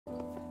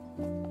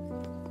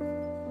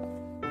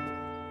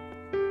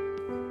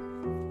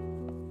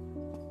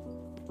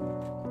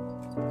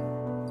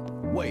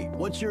Wait,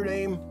 what's your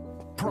name?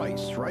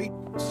 Price, right?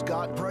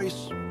 Scott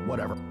Price?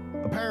 Whatever.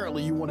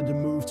 Apparently you wanted to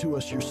move to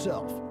us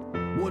yourself.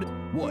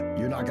 What,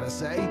 you're not gonna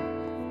say?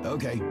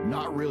 Okay,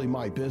 not really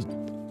my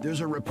business. There's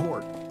a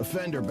report, a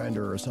fender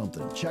bender or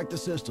something. Check the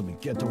system and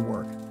get to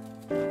work.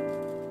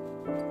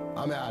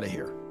 I'm out of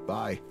here.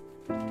 Bye.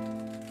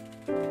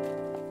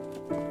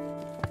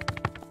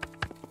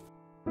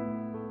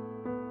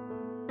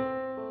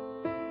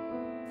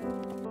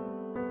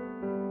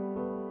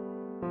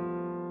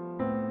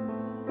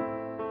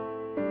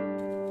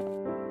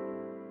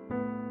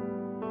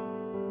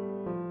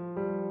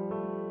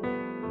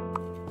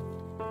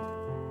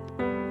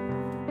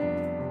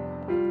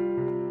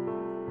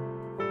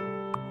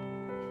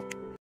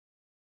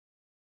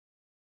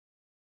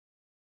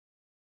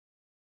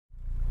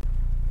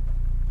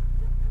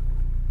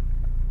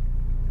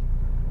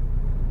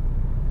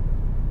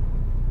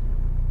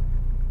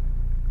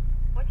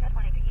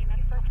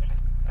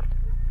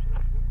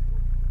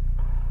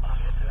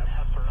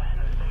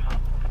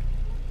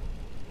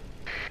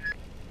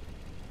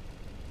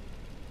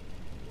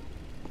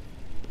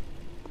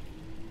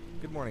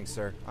 Good morning,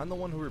 sir. I'm the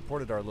one who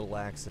reported our little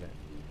accident.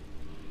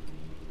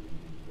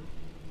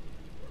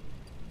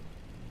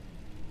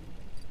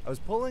 I was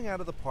pulling out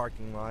of the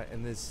parking lot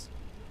and this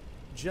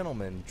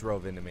gentleman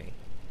drove into me.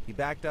 He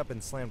backed up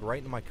and slammed right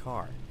into my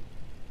car.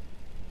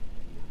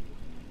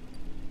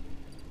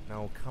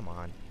 No, come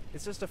on.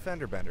 It's just a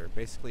fender bender,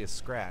 basically a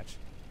scratch.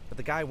 But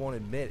the guy won't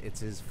admit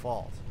it's his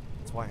fault.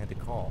 That's why I had to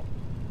call.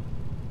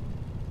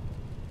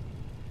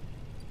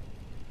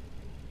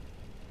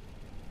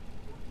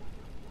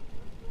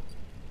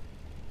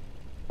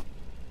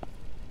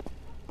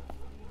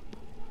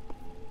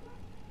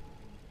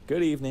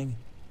 Good evening.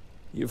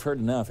 You've heard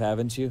enough,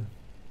 haven't you?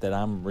 That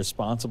I'm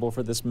responsible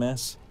for this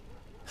mess?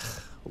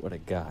 What a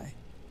guy.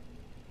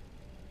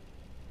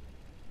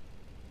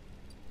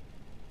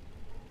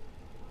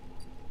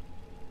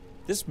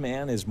 This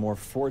man is more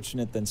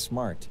fortunate than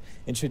smart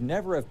and should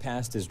never have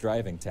passed his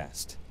driving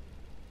test.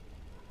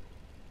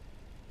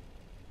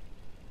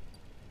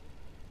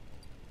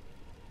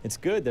 It's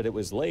good that it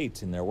was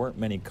late and there weren't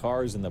many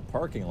cars in the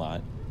parking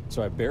lot,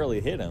 so I barely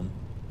hit him,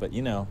 but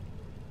you know,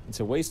 it's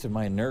a waste of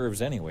my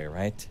nerves anyway,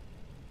 right?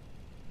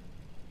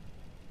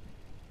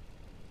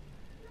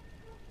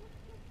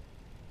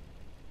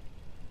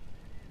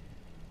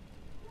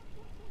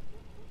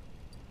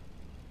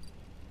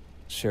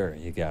 Sure,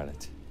 you got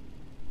it.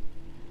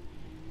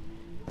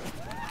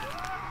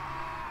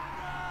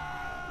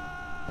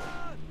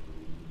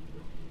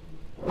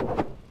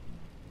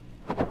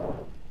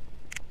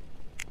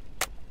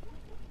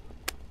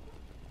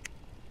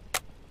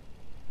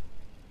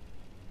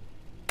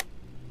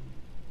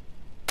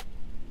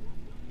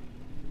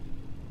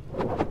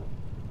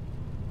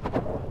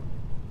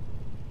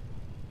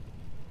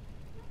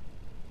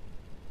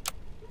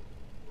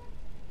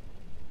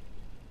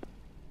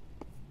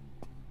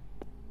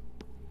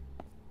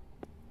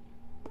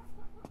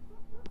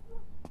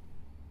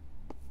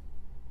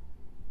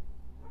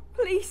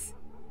 Please,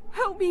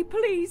 help me,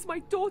 please. My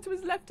daughter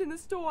was left in the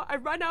store. I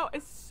ran out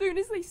as soon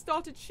as they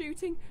started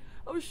shooting.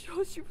 I was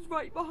sure she was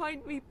right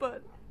behind me,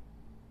 but...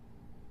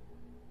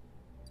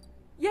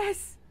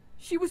 Yes,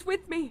 she was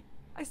with me.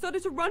 I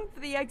started to run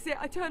for the exit.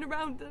 I turned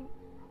around and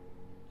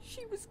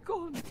she was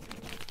gone.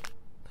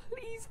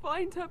 Please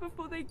find her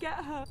before they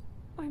get her.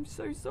 I'm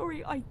so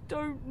sorry. I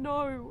don't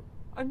know.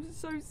 I'm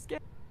so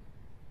scared.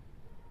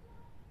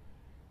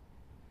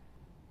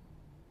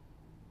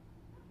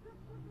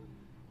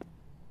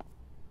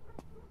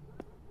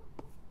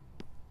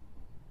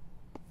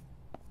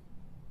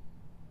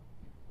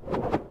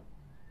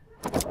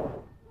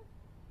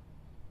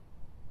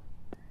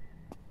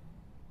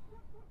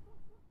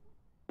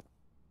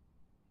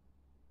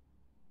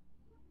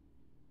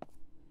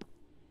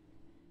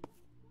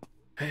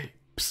 Hey,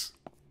 psst.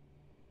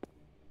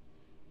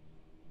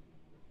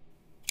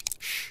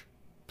 Shh.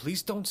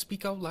 Please don't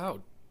speak out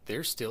loud.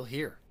 They're still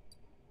here.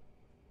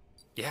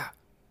 Yeah,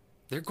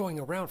 they're going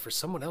around for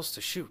someone else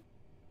to shoot.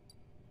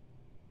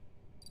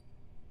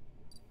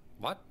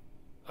 What?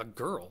 A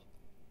girl?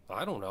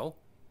 I don't know.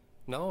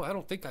 No, I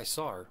don't think I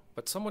saw her,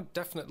 but someone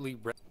definitely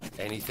read.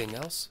 Anything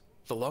else?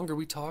 The longer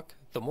we talk,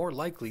 the more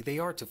likely they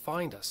are to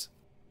find us.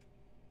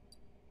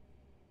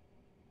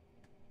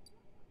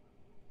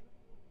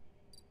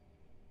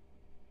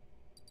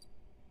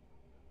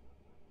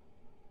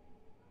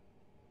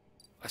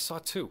 I saw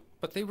two,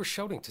 but they were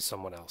shouting to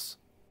someone else.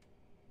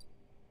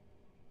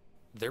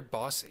 Their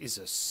boss is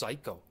a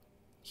psycho.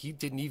 He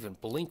didn't even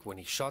blink when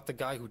he shot the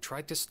guy who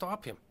tried to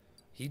stop him.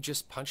 He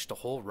just punched a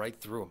hole right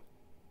through him.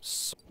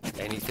 So,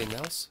 anything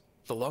else?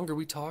 The longer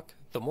we talk,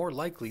 the more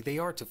likely they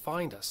are to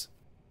find us.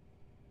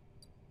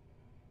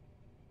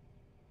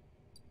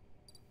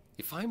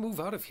 If I move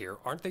out of here,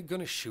 aren't they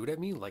gonna shoot at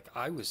me like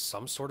I was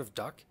some sort of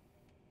duck?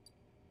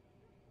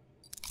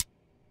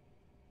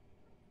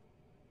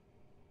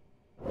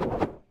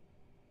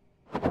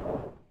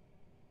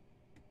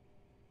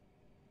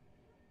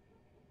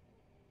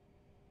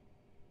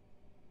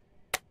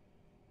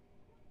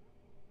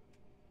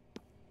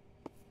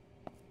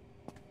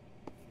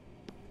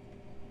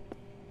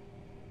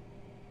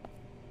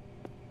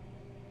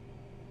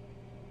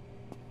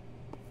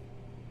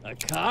 A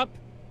cop?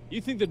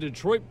 You think the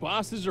Detroit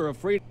bosses are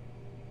afraid?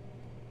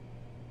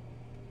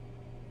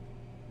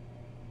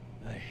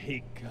 I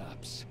hate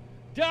cops.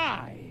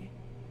 Die!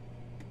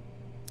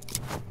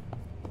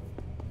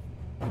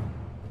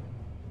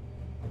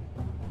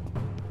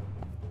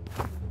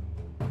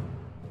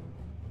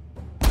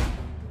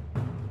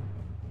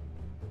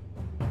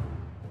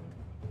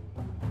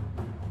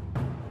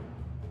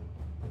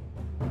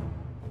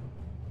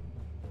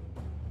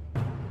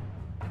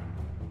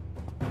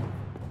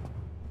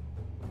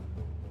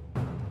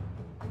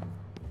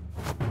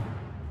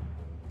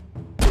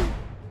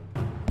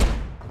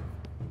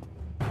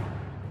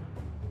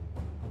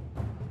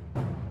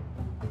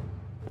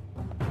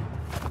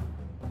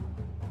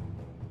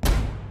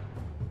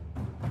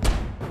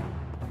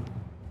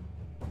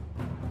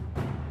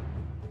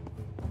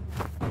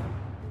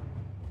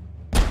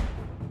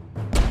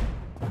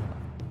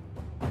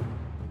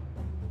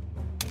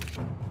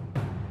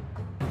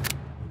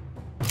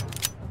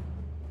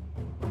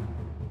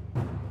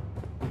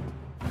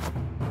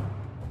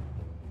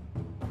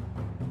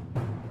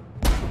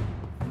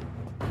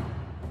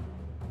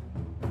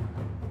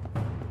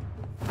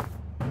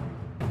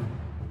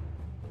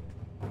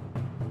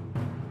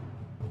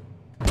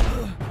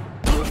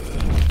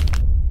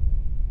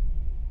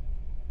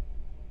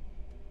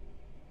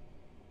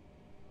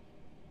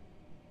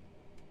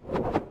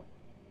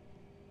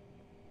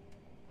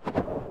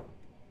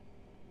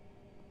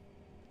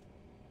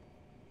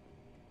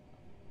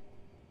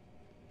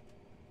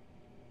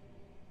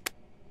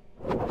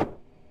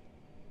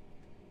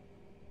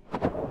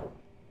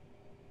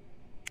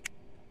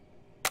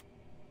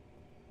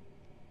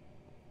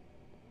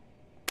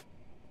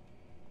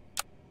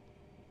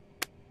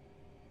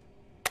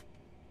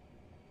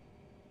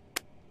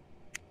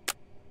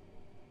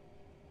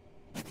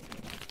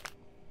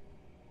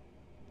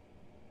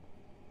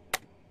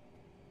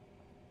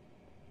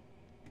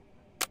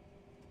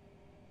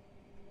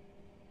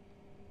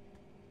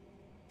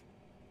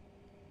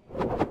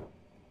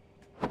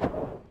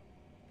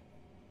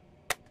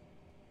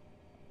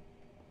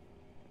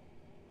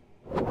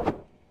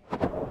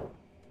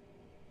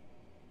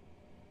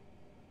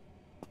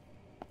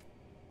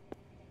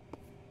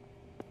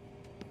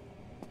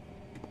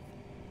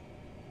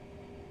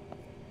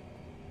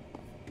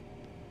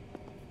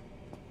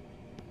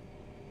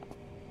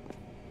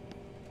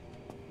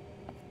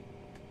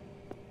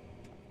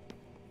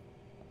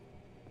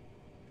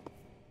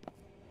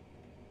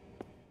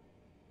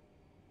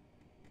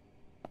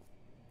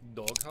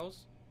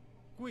 Doghouse?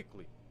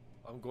 Quickly.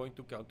 I'm going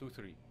to count to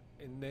 3.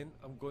 And then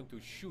I'm going to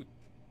shoot.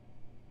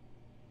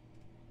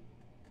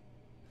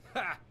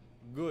 Ha!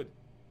 Good.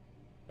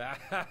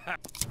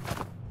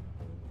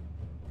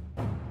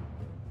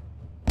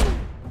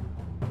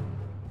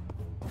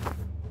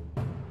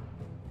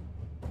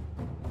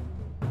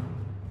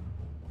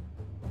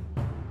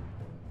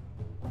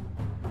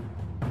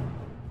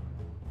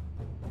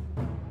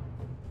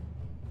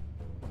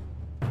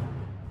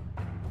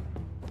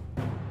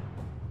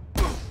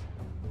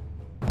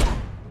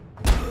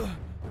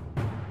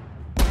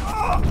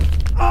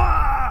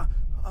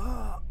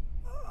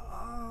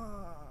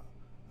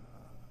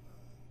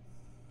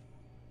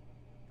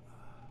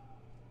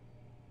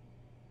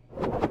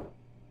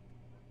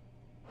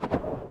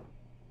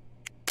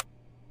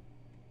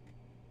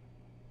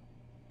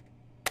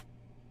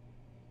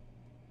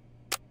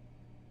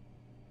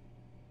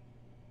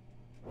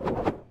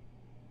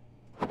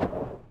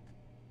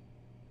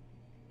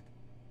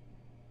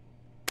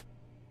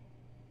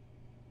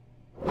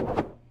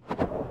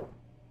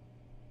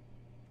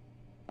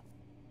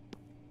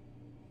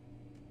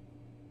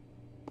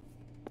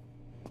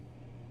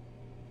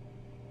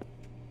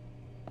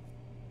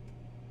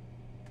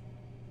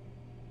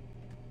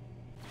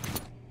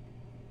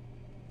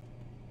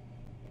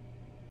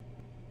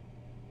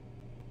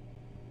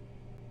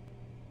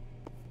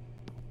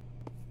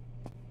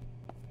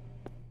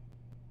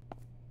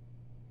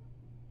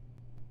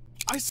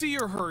 I see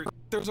you're hurt.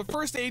 There's a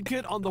first aid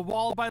kit on the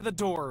wall by the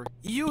door.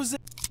 Use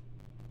it.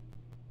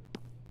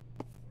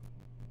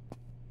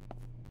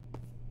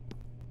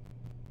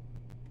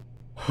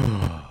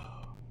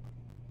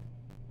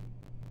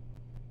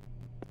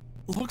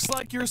 Looks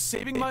like you're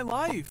saving my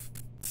life.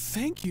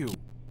 Thank you.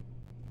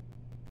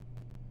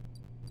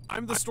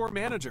 I'm the store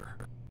manager.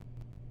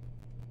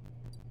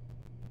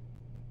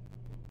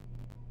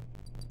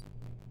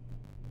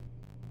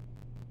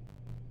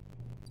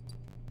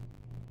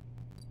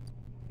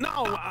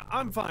 No,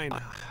 I'm fine.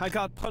 I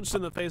got punched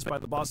in the face by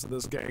the boss of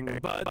this gang,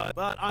 but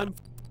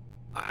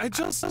I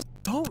just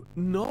don't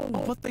know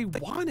what they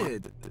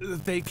wanted.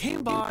 They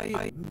came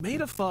by,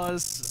 made a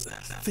fuss.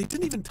 They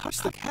didn't even touch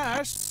the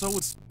cash, so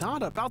it's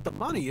not about the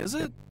money, is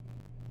it?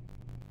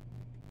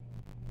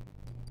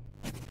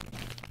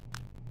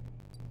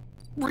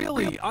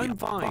 Really, I'm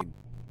fine.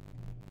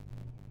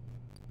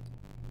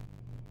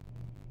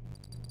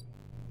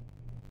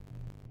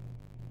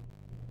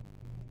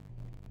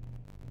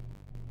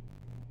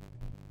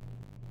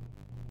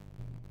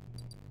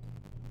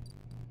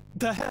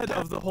 the head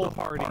of the whole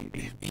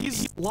party.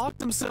 He's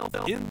locked himself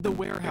in the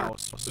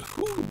warehouse.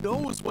 Who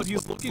knows what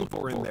he's looking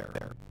for in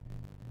there?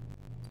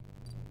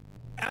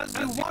 As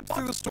you walked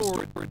through the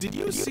store, did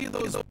you see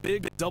those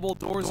big double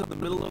doors in the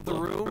middle of the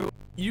room?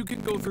 You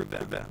can go through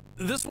them.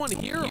 This one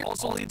here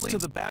also leads to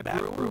the back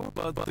room,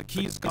 but the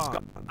key's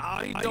gone.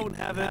 I don't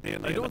have it,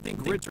 and I don't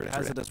think Richard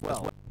has it as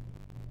well.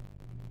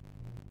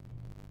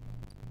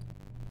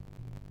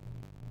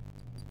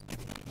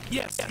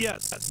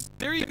 Yes.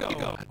 There you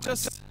go.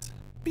 Just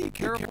be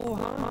careful,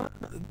 huh?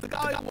 The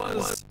guy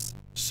was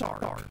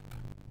sharp.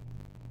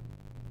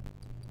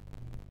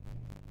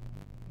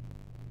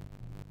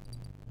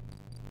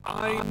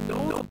 I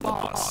know the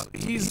boss.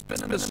 He's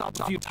been in the shop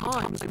a few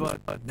times,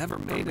 but never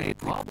made any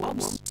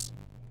problems.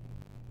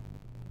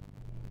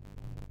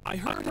 I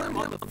heard him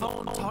on the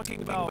phone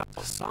talking about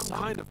some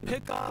kind of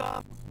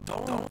pickup.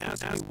 Don't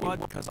ask me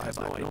what, because I have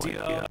no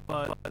idea,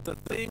 but the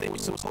thing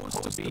was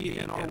supposed to be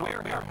in our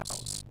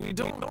warehouse. We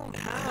don't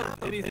have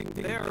anything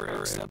there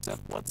except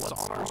what's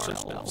on our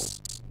shelves.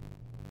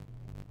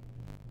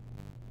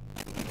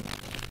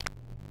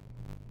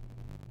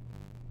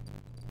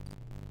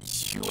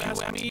 You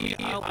ask me,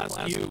 I'll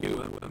ask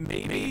you.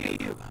 Maybe.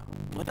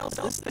 What else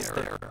is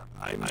there?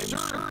 I'm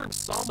sure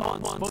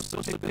someone's supposed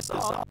to pick this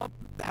up.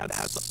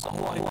 That's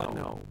all I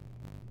know.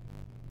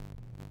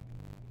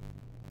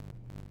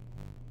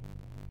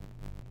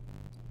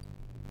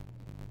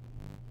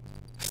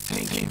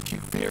 Thank you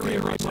very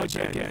much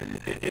again.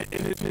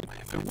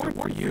 If it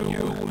weren't for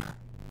you...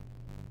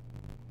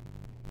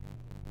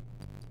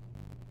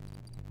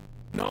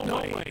 No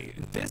way.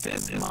 This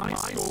is my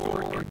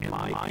store and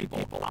my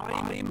people.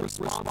 I'm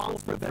responsible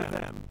for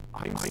them.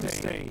 I'm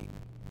staying.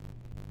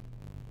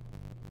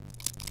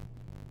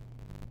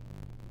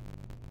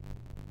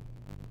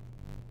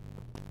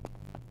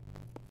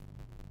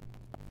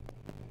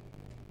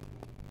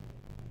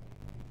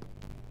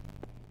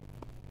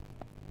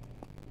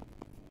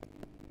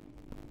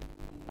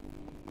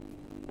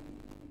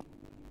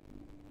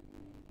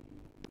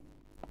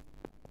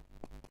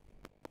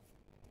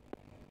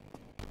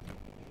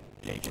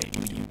 Hey,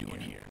 what are you doing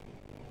here?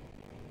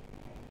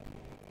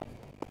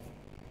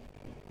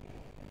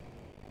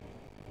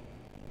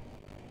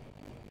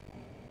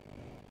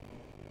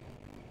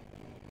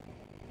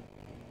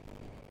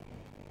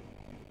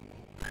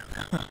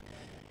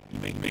 You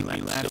make me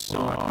laugh so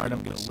hard,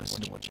 I'm gonna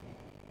listen to what you...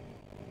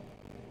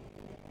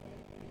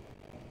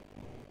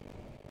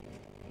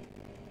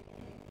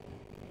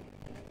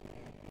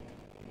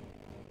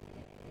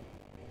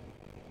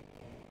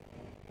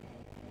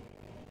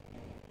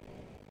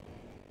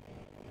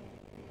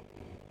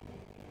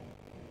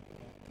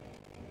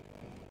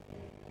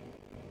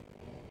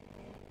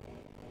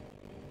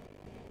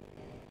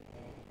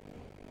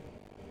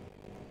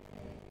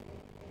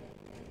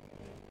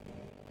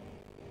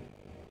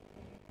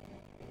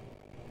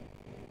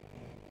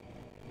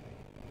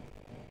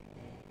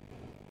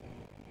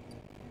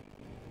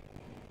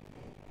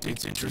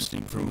 It's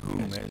interesting for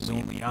whom, as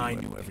only I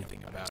knew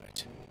everything about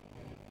it.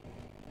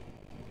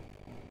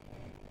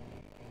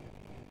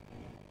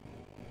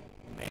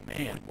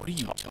 Man, what are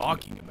you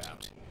talking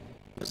about?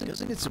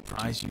 Doesn't it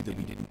surprise you that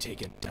we didn't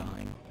take a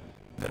dime?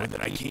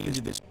 That I came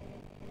to this...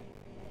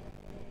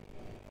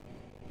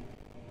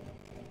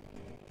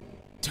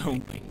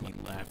 Don't make me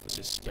laugh with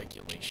this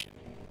speculation.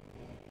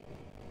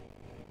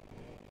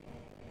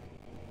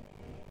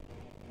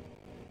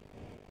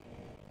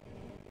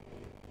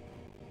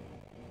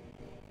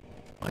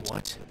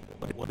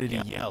 What did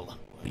he yell?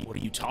 What are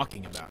you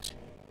talking about?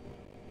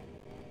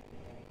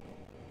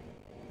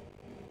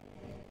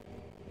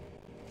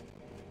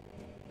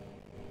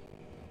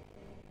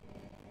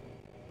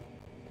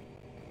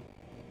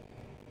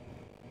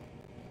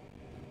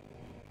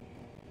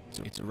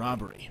 So it's a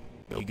robbery.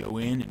 You go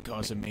in and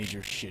cause a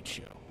major shit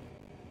show.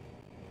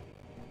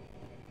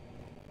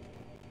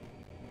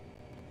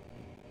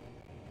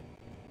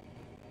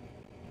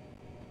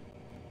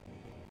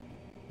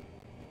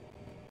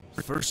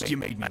 First you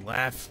made me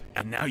laugh,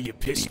 and now you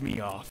pissed me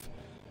off.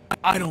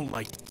 I don't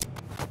like it.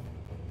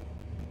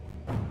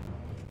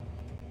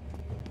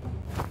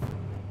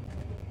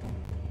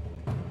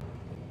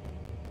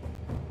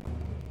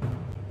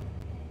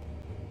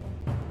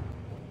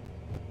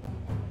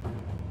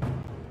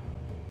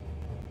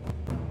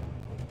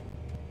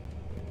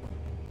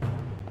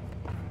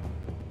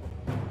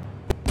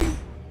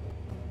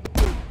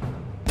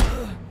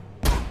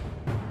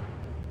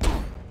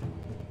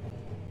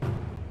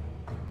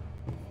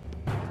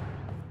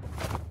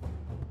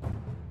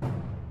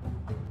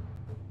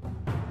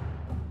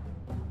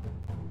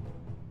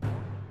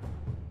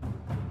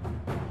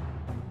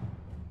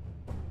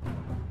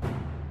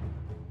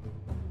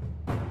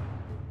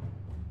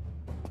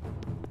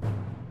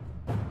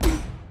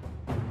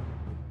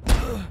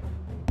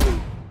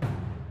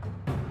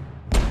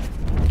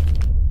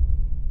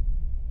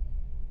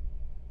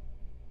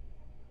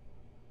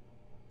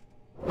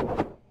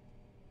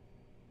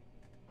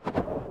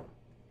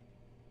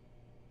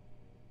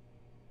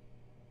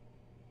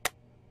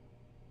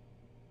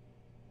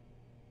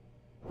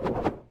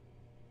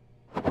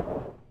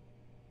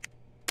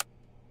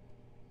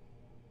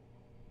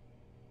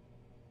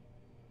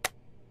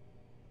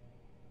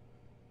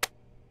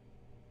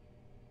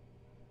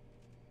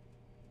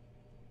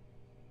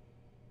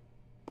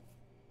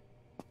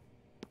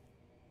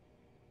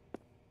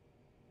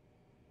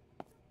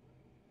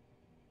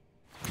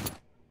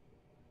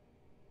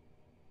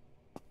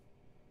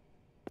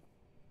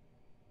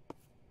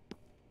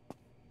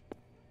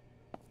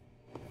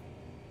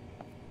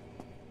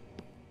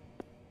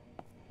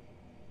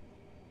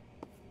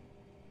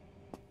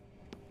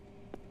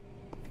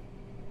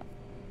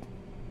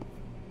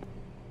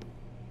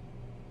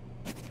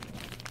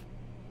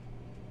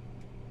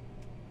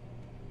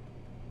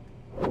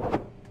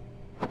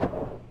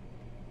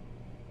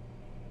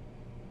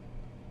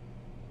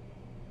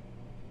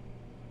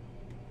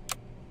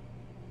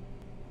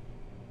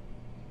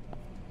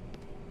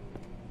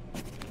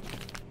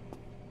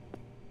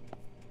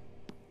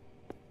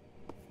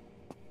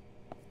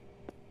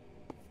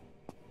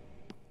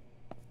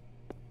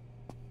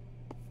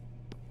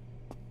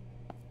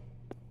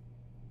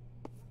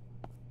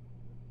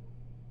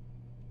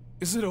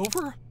 Is it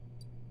over?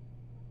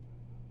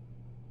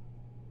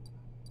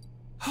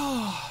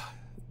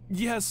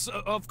 Yes,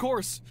 of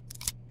course.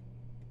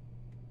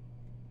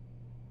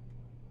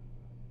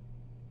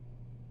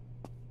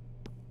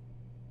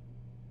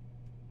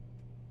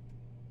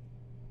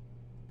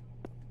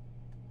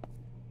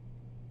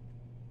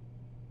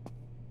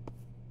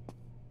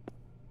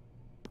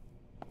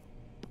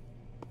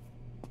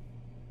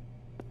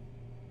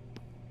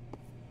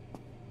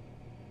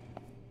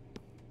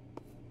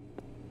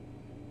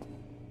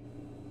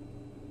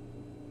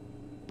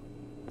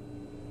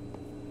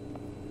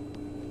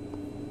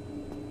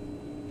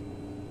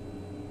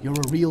 You're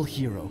a real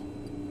hero.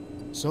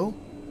 So,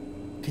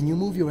 can you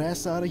move your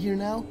ass out of here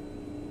now?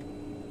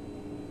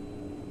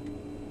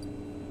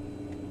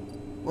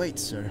 Wait,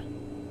 sir.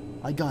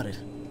 I got it.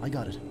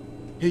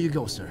 Here you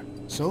go, sir.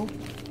 So,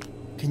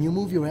 can you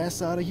move your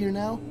ass out of here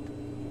now?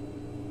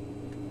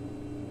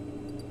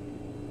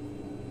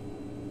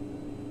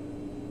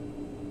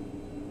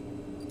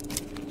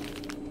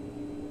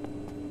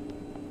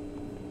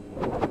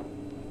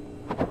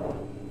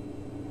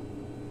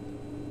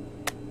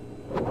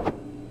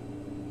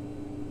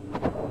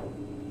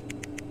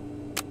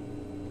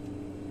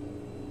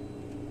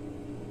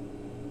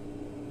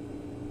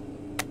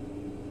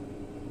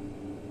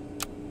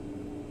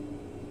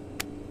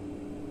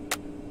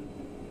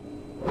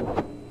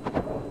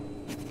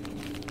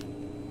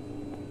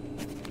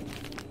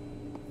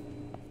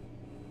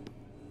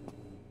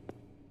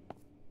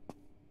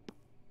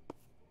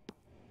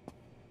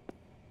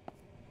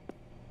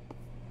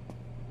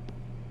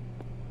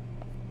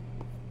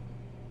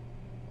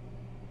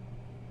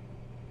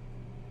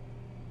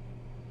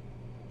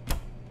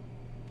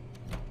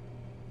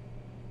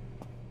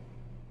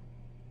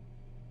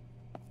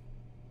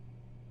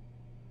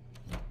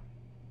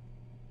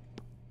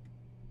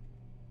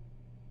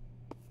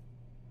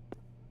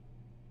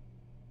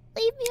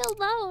 Leave me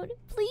alone.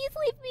 Please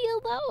leave me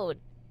alone.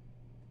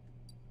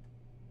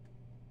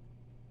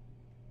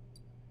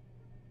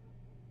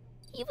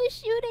 He was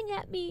shooting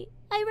at me.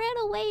 I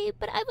ran away,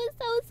 but I was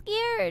so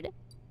scared.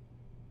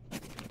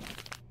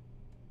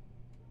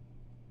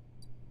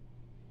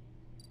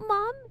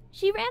 Mom,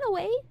 she ran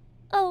away?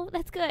 Oh,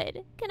 that's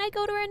good. Can I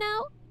go to her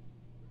now?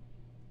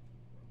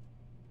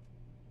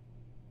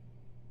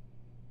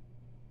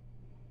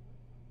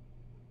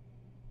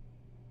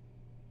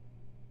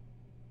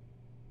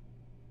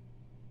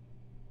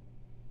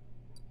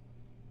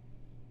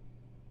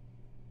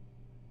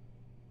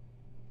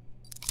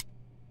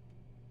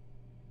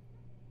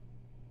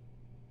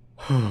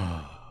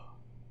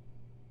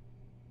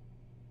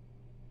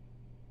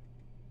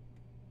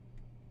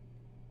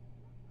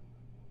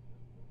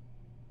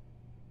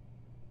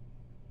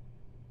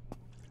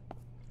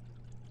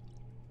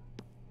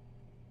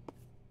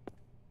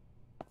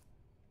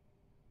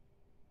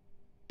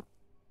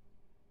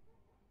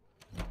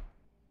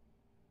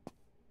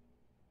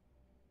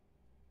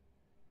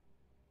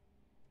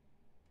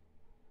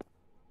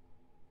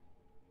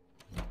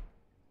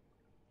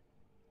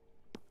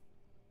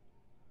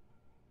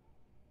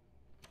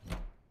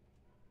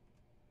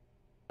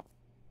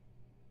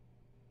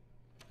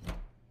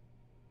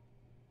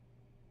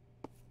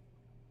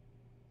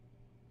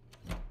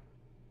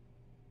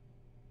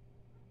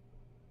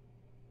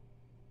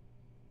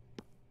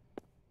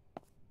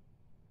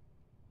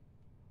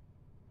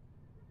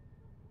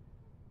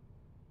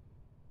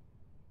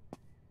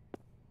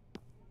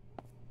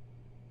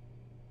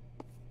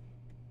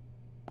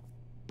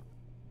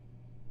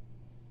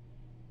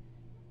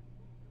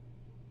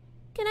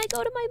 Can I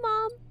go to my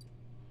mom?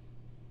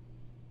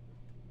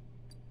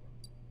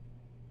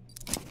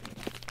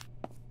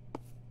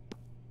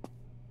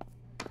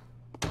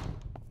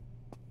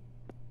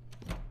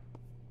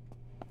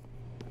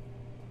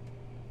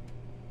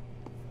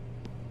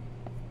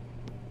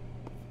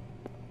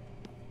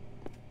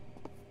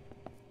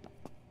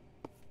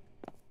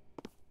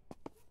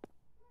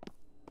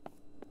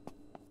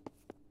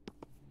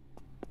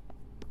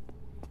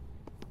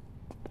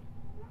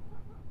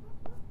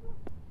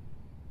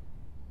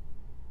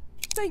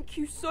 Thank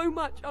you so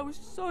much. I was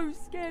so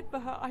scared for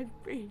her. I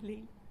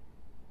really...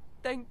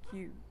 Thank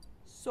you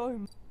so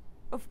much.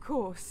 Of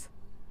course.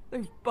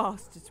 Those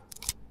bastards.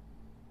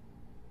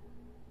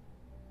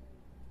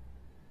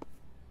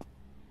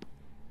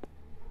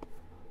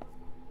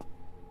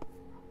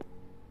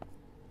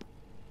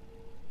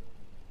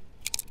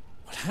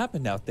 What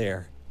happened out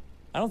there?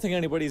 I don't think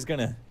anybody's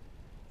gonna,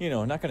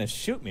 not gonna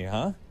shoot me,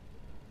 huh?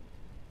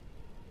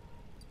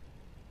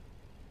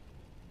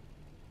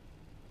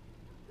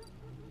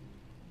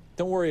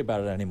 Don't worry about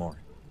it anymore.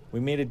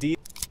 We made a deal.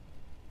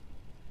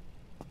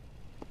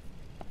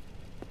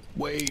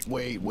 Wait.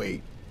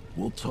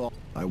 We'll talk.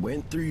 I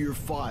went through your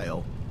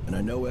file, and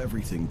I know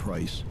everything,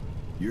 Price.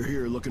 You're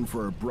here looking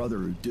for a brother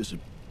who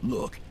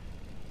Look,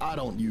 I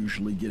don't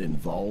usually get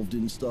involved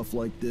in stuff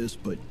like this,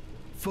 but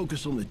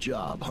focus on the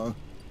job, huh?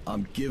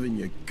 I'm giving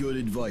you good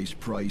advice,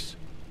 Price.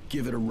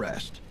 Give it a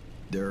rest.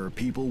 There are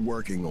people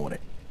working on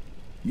it.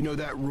 You know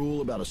that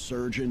rule about a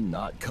surgeon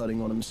not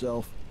cutting on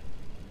himself?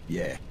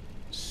 Yeah.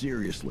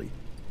 Seriously,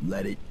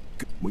 let it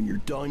go. When you're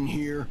done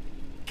here,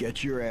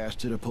 get your ass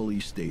to the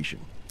police station.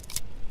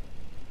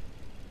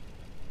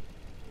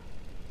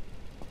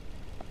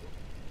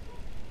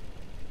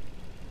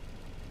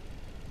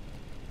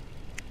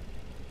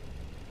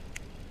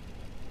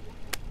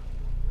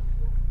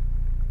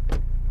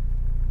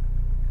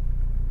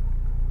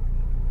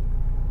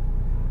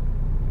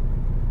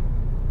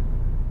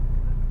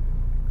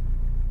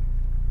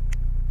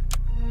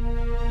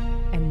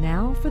 And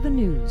now for the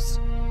news.